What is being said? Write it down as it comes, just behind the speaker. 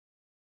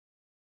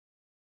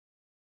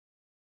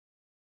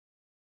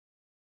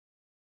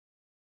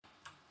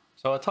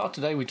So I thought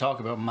today we'd talk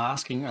about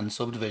masking and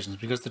subdivisions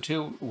because the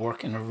two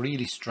work in a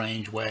really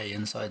strange way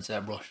inside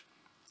ZBrush.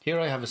 Here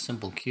I have a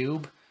simple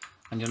cube,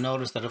 and you'll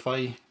notice that if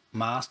I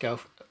mask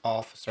off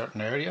a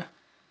certain area,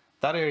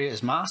 that area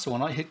is masked. So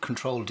when I hit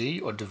Control D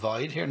or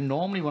divide here,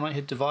 normally when I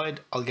hit divide,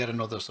 I'll get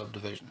another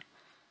subdivision.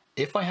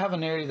 If I have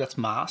an area that's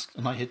masked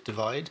and I hit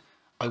divide,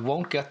 I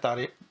won't get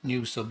that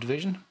new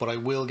subdivision, but I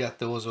will get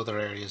those other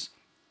areas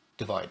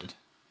divided.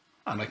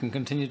 And I can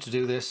continue to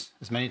do this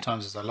as many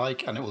times as I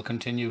like, and it will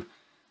continue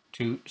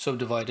to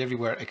subdivide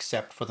everywhere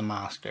except for the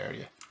masked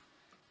area.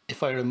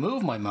 If I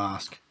remove my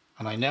mask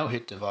and I now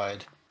hit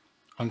divide,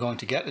 I'm going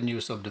to get a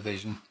new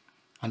subdivision,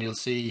 and you'll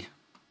see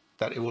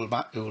that it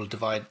will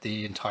divide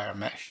the entire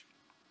mesh.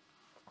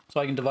 So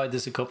I can divide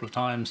this a couple of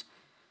times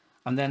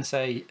and then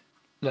say,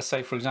 let's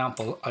say for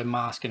example, I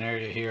mask an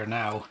area here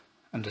now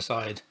and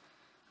decide,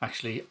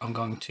 actually I'm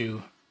going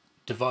to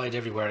divide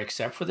everywhere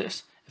except for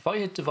this. If I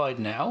hit divide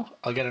now,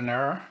 I'll get an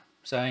error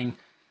saying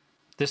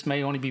this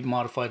may only be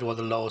modified while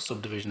the lowest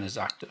subdivision is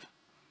active.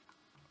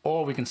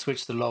 Or we can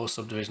switch the lowest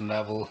subdivision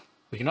level.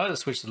 We can either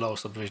switch the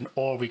lowest subdivision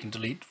or we can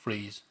delete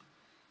freeze.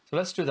 So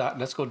let's do that.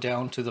 Let's go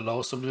down to the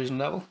lowest subdivision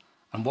level.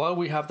 And while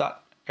we have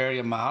that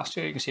area masked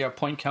here, you can see our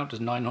point count is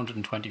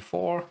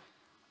 924.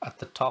 At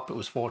the top it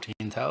was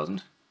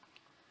 14,000.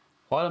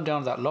 While I'm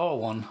down to that lower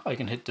one, I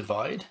can hit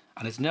divide,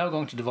 and it's now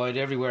going to divide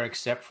everywhere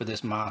except for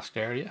this masked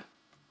area.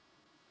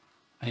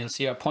 And you'll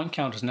see our point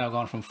count has now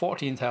gone from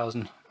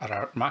 14,000 at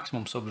our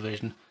maximum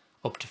subdivision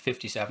up to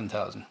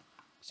 57,000.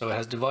 So it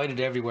has divided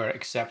everywhere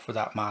except for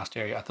that masked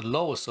area at the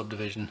lowest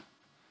subdivision.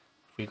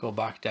 If we go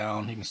back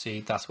down, you can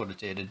see that's what it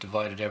did. It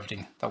divided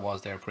everything that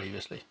was there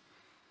previously.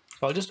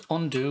 So I'll just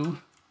undo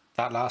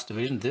that last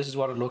division. This is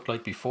what it looked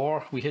like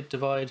before we hit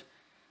divide.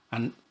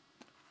 And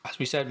as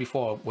we said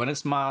before, when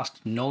it's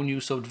masked, no new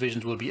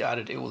subdivisions will be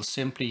added. It will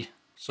simply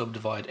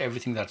subdivide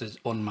everything that is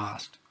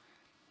unmasked.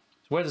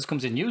 Where this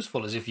comes in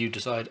useful is if you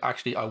decide,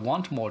 actually I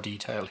want more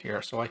detail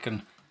here, so I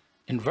can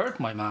invert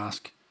my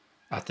mask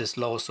at this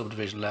lowest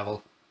subdivision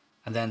level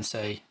and then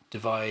say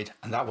divide,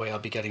 and that way I'll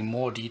be getting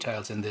more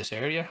details in this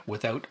area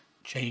without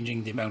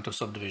changing the amount of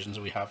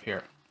subdivisions we have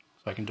here.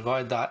 So I can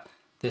divide that.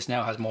 This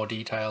now has more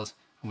details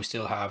and we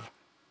still have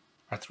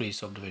our 3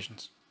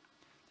 subdivisions.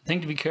 The thing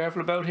to be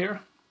careful about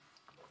here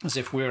is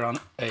if we're on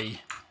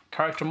a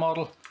character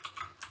model,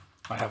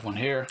 I have one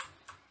here,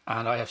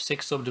 and I have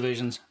 6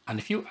 subdivisions, and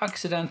if you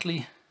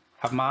accidentally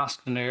have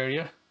masked an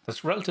area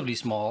that's relatively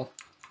small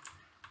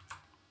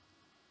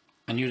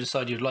and you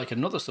decide you'd like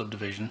another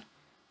subdivision,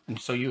 and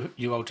so you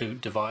go to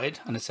divide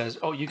and it says,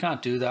 oh, you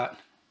can't do that,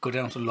 go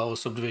down to the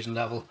lowest subdivision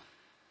level.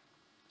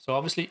 So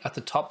obviously at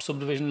the top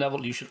subdivision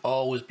level you should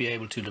always be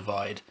able to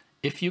divide.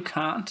 If you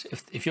can't,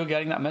 if you're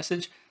getting that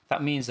message,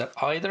 that means that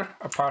either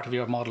a part of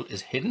your model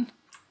is hidden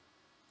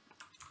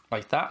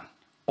like that,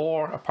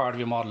 or a part of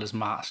your model is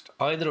masked.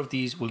 Either of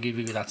these will give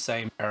you that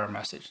same error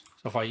message.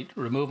 So if I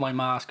remove my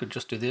mask or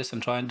just do this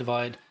and try and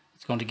divide,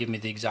 it's going to give me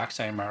the exact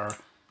same error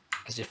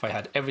as if I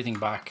had everything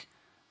back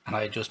and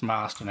I had just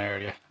masked an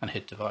area and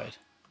hit divide.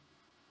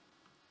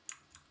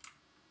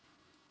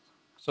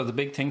 So the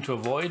big thing to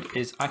avoid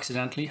is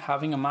accidentally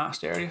having a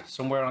masked area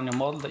somewhere on your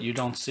model that you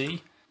don't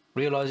see,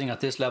 realizing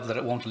at this level that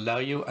it won't allow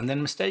you, and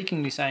then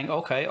mistakenly saying,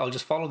 okay, I'll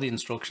just follow the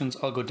instructions,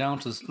 I'll go down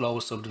to the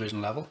lowest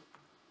subdivision level,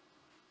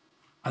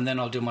 and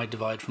then I'll do my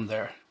divide from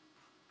there.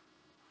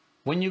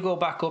 When you go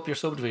back up your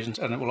subdivisions,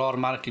 and it will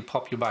automatically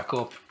pop you back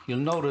up, you'll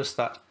notice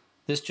that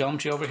this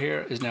geometry over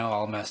here is now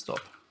all messed up.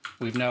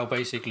 We've now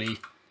basically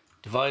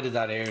divided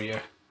that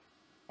area,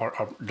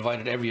 or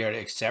divided every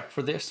area except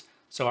for this,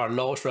 so our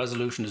lowest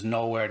resolution is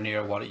nowhere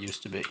near what it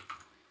used to be.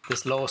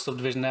 This lowest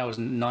subdivision now is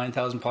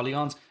 9,000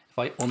 polygons. If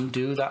I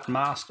undo that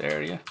masked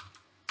area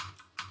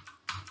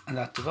and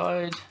that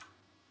divide,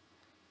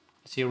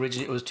 see,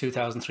 originally it was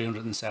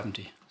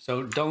 2,370.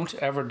 So don't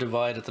ever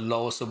divide at the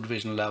lowest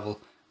subdivision level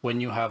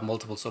when you have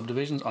multiple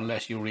subdivisions,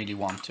 unless you really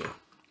want to,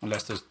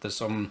 unless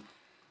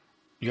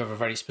you have a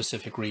very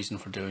specific reason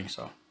for doing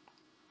so.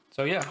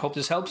 So yeah, hope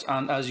this helps,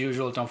 and as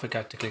usual, don't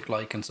forget to click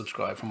like and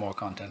subscribe for more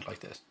content like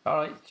this. All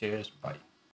right, cheers, bye.